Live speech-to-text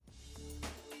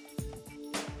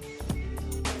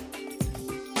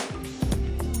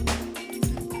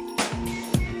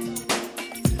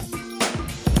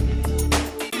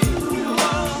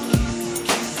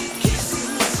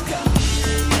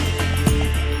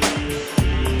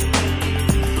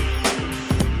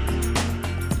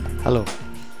Hello,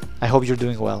 I hope you're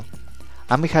doing well.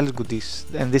 I'm Michalis Goutis,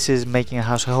 and this is Making a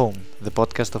House a Home, the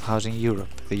podcast of Housing Europe,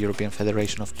 the European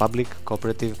Federation of Public,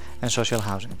 Cooperative and Social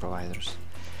Housing Providers.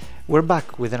 We're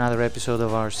back with another episode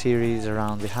of our series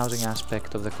around the housing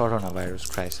aspect of the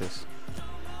coronavirus crisis.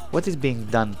 What is being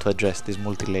done to address this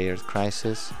multi-layered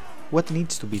crisis? What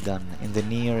needs to be done in the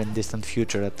near and distant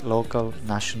future at local,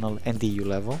 national and EU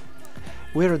level?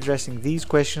 We're addressing these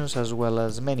questions as well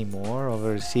as many more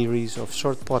over a series of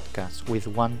short podcasts with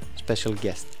one special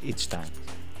guest each time.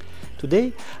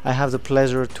 Today, I have the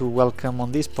pleasure to welcome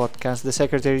on this podcast the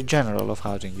Secretary General of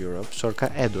Housing Europe, Sorka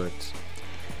Edwards.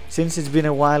 Since it's been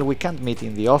a while we can't meet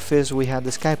in the office, we had a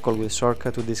Skype call with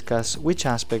Sorka to discuss which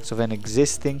aspects of an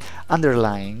existing,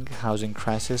 underlying housing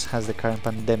crisis has the current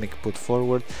pandemic put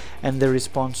forward and the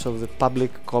response of the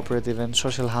public, cooperative and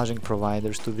social housing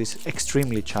providers to this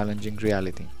extremely challenging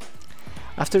reality.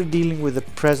 After dealing with the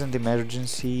present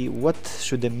emergency, what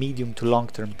should a medium to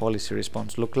long-term policy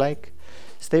response look like?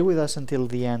 Stay with us until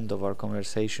the end of our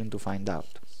conversation to find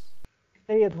out.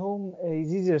 Stay at home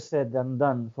is easier said than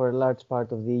done for a large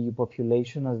part of the EU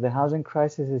population, as the housing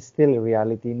crisis is still a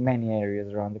reality in many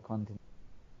areas around the continent.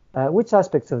 Which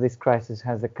aspects of this crisis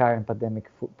has the current pandemic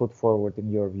put forward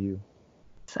in your view?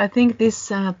 I think this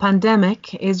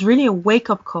pandemic is really a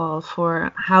wake-up call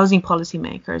for housing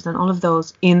policymakers and all of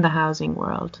those in the housing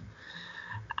world.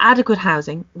 Adequate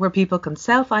housing, where people can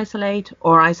self-isolate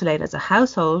or isolate as a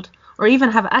household, or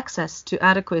even have access to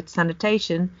adequate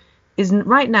sanitation,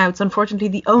 right now, it's unfortunately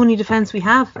the only defense we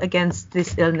have against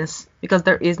this illness, because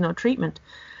there is no treatment.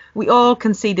 We all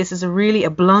can see this as a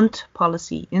blunt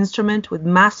policy instrument with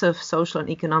massive social and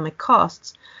economic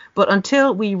costs. But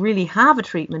until we really have a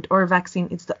treatment or a vaccine,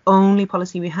 it's the only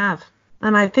policy we have.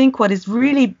 And I think what is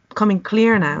really becoming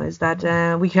clear now is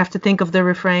that we have to think of the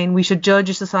refrain, we should judge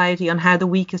a society on how the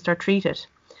weakest are treated.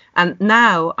 And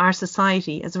now our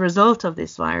society, as a result of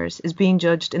this virus, is being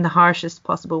judged in the harshest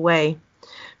possible way.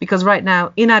 Because right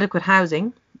now, inadequate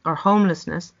housing or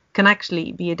homelessness can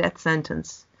actually be a death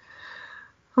sentence.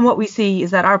 And what we see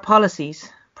is that our policies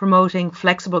promoting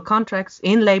flexible contracts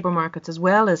in labour markets as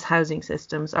well as housing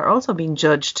systems are also being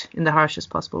judged in the harshest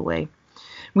possible way.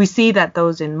 We see that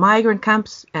those in migrant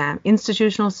camps,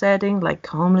 institutional setting like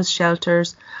homeless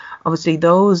shelters, obviously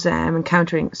those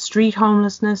encountering street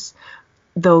homelessness,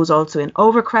 those also in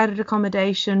overcrowded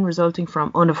accommodation resulting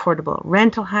from unaffordable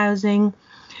rental housing,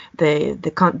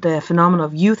 the phenomenon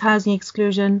of youth housing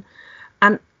exclusion,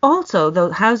 and also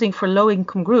the housing for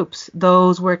low-income groups,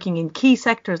 those working in key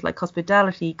sectors like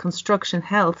hospitality, construction,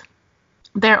 health.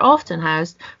 They're often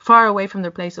housed far away from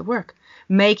their place of work,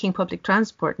 making public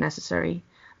transport necessary,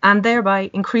 and thereby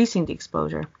increasing the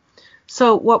exposure.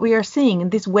 So what we are seeing in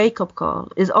this wake-up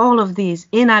call is all of these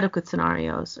inadequate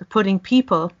scenarios are putting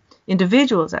people,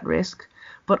 individuals at risk,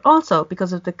 but also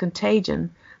because of the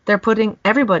contagion, they're putting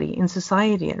everybody in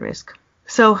society at risk.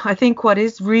 So I think what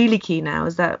is really key now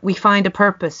is that we find a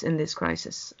purpose in this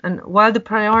crisis. And while the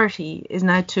priority is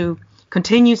now to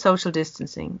continue social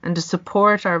distancing and to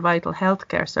support our vital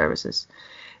healthcare services,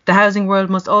 the housing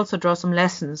world must also draw some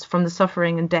lessons from the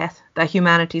suffering and death that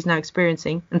humanity is now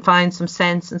experiencing and find some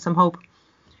sense and some hope.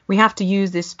 We have to use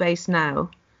this space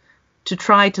now to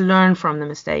try to learn from the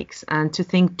mistakes and to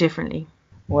think differently.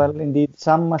 Well, indeed,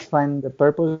 some must find the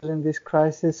purpose in this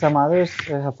crisis. Some others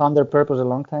have found their purpose a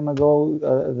long time ago.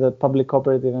 The public,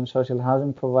 cooperative and social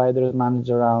housing providers manage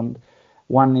around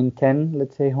 1 in 10,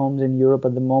 let's say, homes in Europe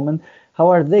at the moment. How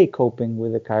are they coping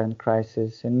with the current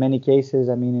crisis? In many cases,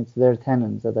 it's their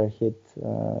tenants that are hit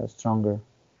stronger.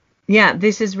 Yeah,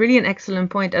 this is really an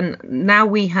excellent point. And now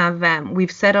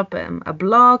we've set up a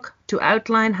blog to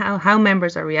outline how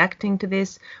members are reacting to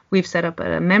this. We've set up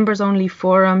a members-only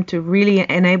forum to really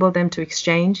enable them to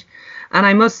exchange. And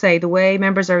I must say, the way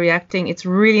members are reacting, it's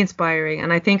really inspiring.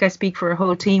 And I think I speak for a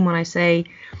whole team when I say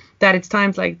that it's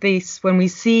times like this when we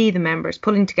see the members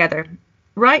pulling together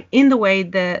right in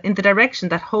the direction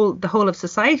that the whole of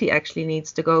society actually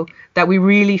needs to go, that we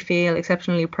really feel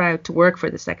exceptionally proud to work for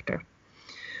the sector.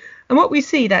 And what we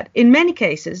see that in many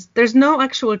cases, there's no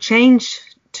actual change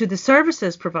to the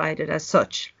services provided as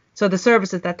such. So the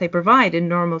services that they provide in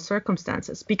normal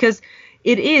circumstances, because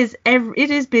it is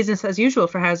business as usual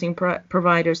for housing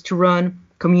providers to run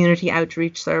community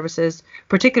outreach services,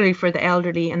 particularly for the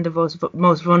elderly and the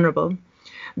most vulnerable.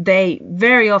 They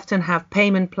very often have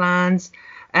payment plans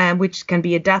which can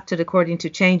be adapted according to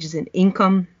changes in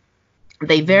income.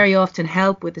 They very often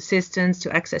help with assistance to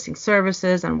accessing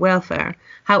services and welfare.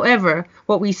 However,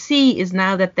 what we see is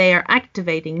now that they are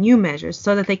activating new measures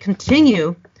so that they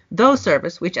continue those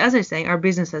services, which, as I say, are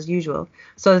business as usual,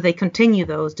 so that they continue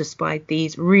those despite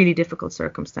these really difficult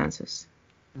circumstances.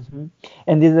 Hmm.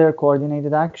 And is there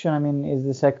coordinated action? I mean, is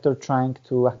the sector trying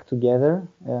to act together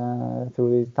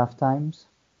through these tough times?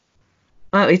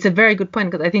 Well, it's a very good point,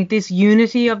 because I think this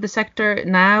unity of the sector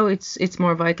now, it's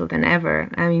more vital than ever.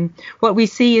 I mean, what we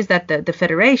see is that the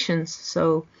federations,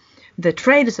 so the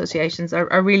trade associations,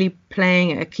 are really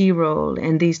playing a key role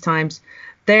in these times.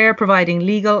 They're providing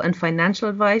legal and financial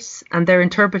advice, and they're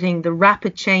interpreting the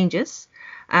rapid changes,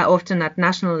 often at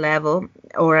national level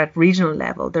or at regional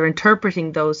level. They're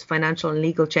interpreting those financial and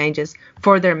legal changes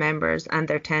for their members and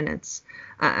their tenants,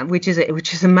 which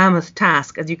is a mammoth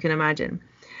task, as you can imagine.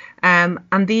 And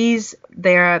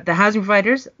they are the housing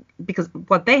providers, because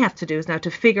what they have to do is now to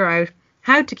figure out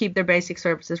how to keep their basic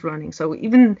services running. So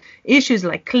even issues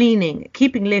like cleaning,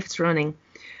 keeping lifts running,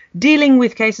 dealing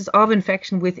with cases of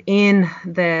infection within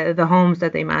the homes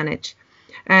that they manage,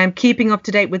 keeping up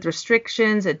to date with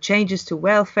restrictions and changes to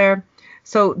welfare.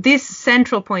 So this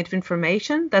central point of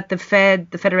information that the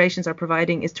federations are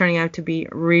providing is turning out to be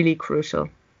really crucial.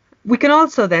 We can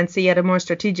also then see at a more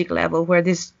strategic level where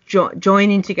this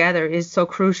joining together is so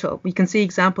crucial. We can see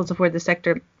examples of where the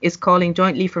sector is calling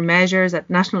jointly for measures at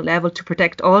national level to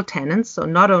protect all tenants, so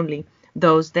not only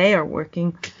those they are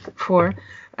working for,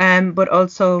 but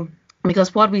also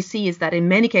because what we see is that in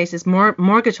many cases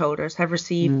mortgage holders have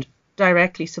received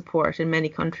directly support in many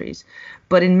countries,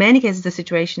 but in many cases the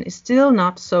situation is still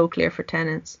not so clear for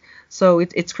tenants. So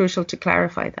it's crucial to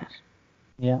clarify that.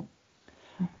 Yeah.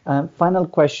 Final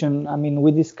question. I mean,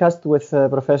 we discussed with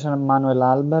Professor Manuel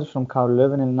Albers from KU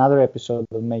Leuven in another episode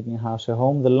of Making House a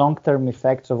Home the long-term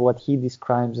effects of what he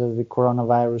describes as the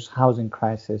coronavirus housing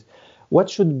crisis. What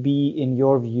should be, in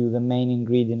your view, the main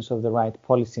ingredients of the right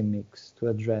policy mix to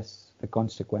address the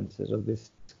consequences of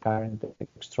this current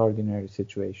extraordinary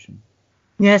situation?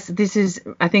 Yes,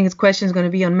 I think this question is going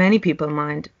to be on many people's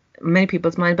mind.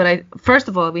 But first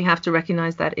of all, we have to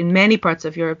recognize that in many parts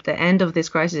of Europe, the end of this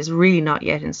crisis is really not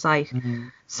yet in sight. Mm-hmm.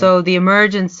 So the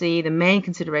emergency, the main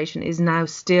consideration is now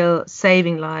still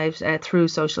saving lives through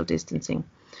social distancing.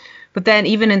 But then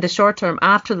even in the short term,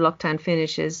 after the lockdown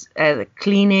finishes, the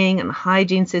cleaning and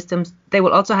hygiene systems, they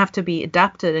will also have to be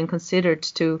adapted and considered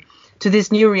to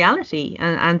this new reality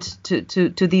and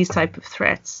to these type of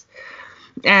threats.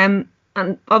 And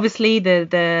obviously,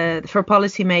 for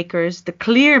policymakers, the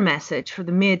clear message for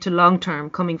the mid to long term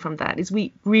coming from that is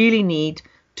we really need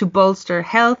to bolster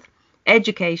health,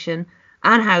 education,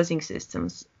 and housing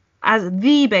systems as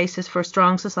the basis for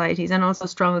strong societies and also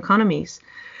strong economies.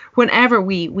 Whenever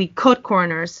we cut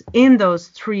corners in those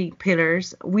three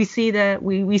pillars, we see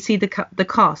the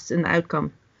costs in the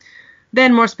outcome.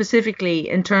 Then, more specifically,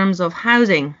 in terms of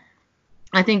housing,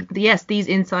 I think, yes, these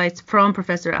insights from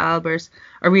Professor Albers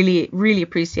are really, really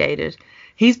appreciated.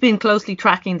 He's been closely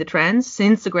tracking the trends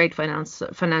since the great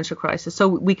financial crisis, so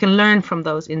we can learn from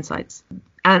those insights.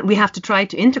 And we have to try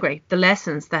to integrate the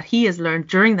lessons that he has learned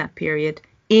during that period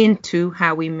into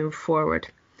how we move forward.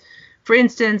 For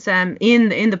instance, in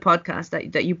the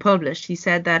podcast that you published, he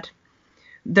said that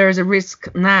there's a risk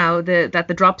now that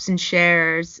the drops in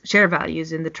share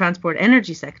values in the transport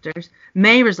energy sectors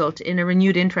may result in a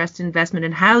renewed interest in investment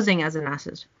in housing as an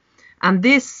asset. And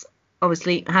this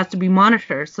obviously has to be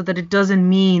monitored so that it doesn't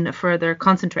mean a further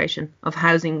concentration of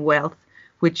housing wealth,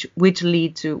 which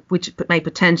may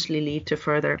potentially lead to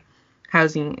further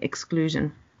housing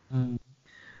exclusion.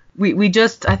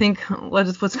 I think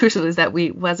what's crucial is that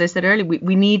as I said earlier,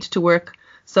 we need to work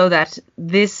so that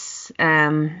this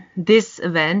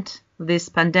event, this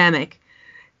pandemic,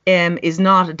 is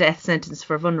not a death sentence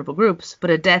for vulnerable groups,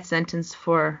 but a death sentence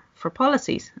for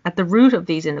policies at the root of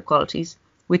these inequalities,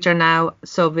 which are now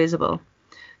so visible.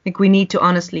 I think we need to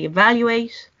honestly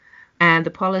evaluate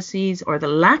the policies or the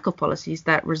lack of policies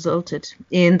that resulted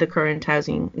in the current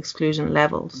housing exclusion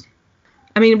levels.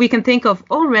 I mean, we can think of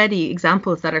already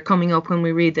examples that are coming up when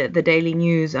we read the daily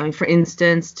news. I mean, for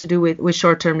instance, to do with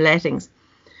short-term lettings.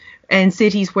 In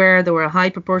cities where there were a high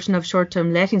proportion of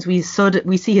short-term lettings, we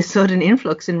see a sudden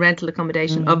influx in rental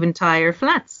accommodation of entire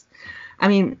flats. I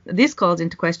mean, this calls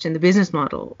into question the business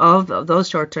model of those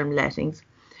short-term lettings.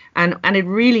 And it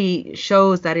really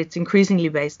shows that it's increasingly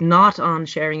based not on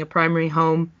sharing a primary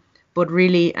home, but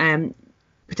really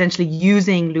potentially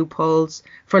using loopholes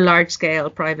for large-scale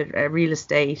private real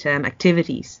estate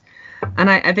activities. And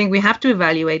I think we have to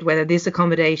evaluate whether this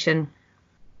accommodation,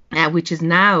 which is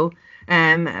now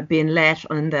being let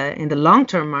in the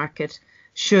long-term market,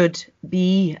 should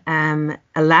be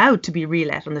allowed to be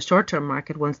relet on the short-term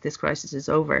market once this crisis is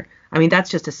over. I mean, that's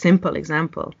just a simple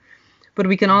example. But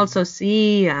we can also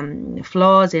see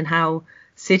flaws in how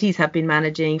cities have been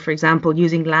managing, for example,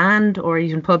 using land or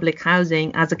even public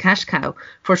housing as a cash cow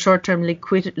for short-term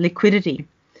liquidity,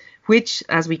 which,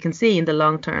 as we can see in the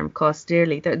long term, costs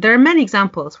dearly. There are many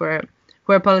examples where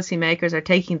policymakers are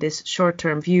taking this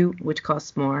short-term view, which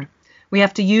costs more. We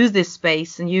have to use this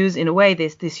space and use, in a way,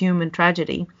 this human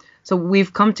tragedy. So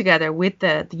we've come together with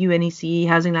the UNECE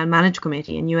Housing Land Management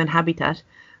Committee and UN Habitat. I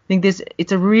think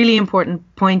it's a really important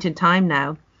point in time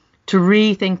now to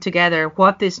rethink together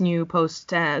what this new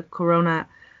post-corona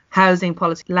housing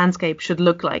policy landscape should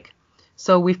look like.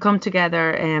 So we've come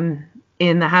together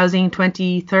in the Housing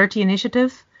 2030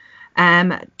 initiative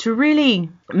to really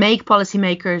make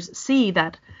policymakers see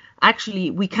that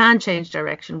actually we can change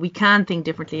direction, we can think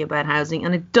differently about housing,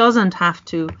 and it doesn't have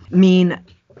to mean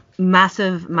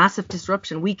massive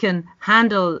disruption. We can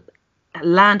handle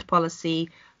land policy,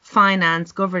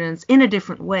 finance, governance in a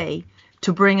different way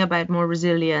to bring about more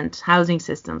resilient housing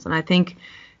systems. And I think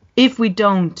if we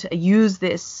don't use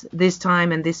this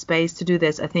time and this space to do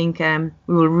this, I think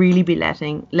we will really be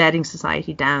letting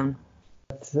society down.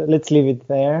 Let's leave it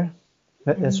there.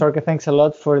 Sorka, thanks a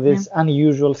lot for this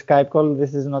unusual Skype call.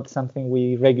 This is not something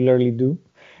we regularly do,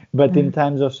 but in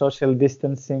times of social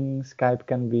distancing, Skype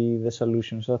can be the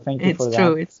solution. So thank you for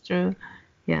that. It's true.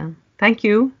 Yeah. Thank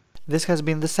you. This has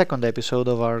been the second episode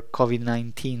of our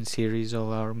COVID-19 series of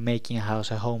our Making a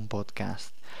House a Home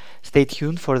podcast. Stay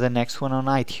tuned for the next one on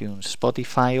iTunes,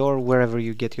 Spotify, or wherever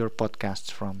you get your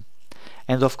podcasts from.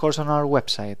 And of course on our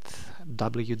website,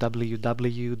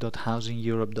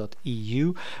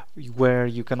 www.housingeurope.eu, where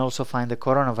you can also find a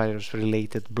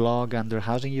coronavirus-related blog under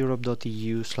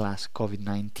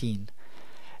housingeurope.eu/COVID-19.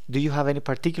 Do you have any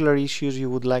particular issues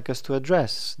you would like us to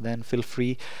address? Then feel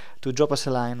free to drop us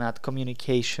a line at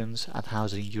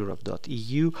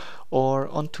communications@housingeurope.eu or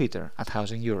on Twitter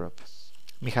 @housingeurope.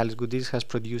 Michalis Goudis has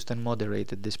produced and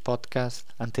moderated this podcast.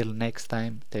 Until next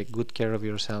time, take good care of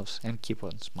yourselves and keep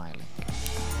on smiling.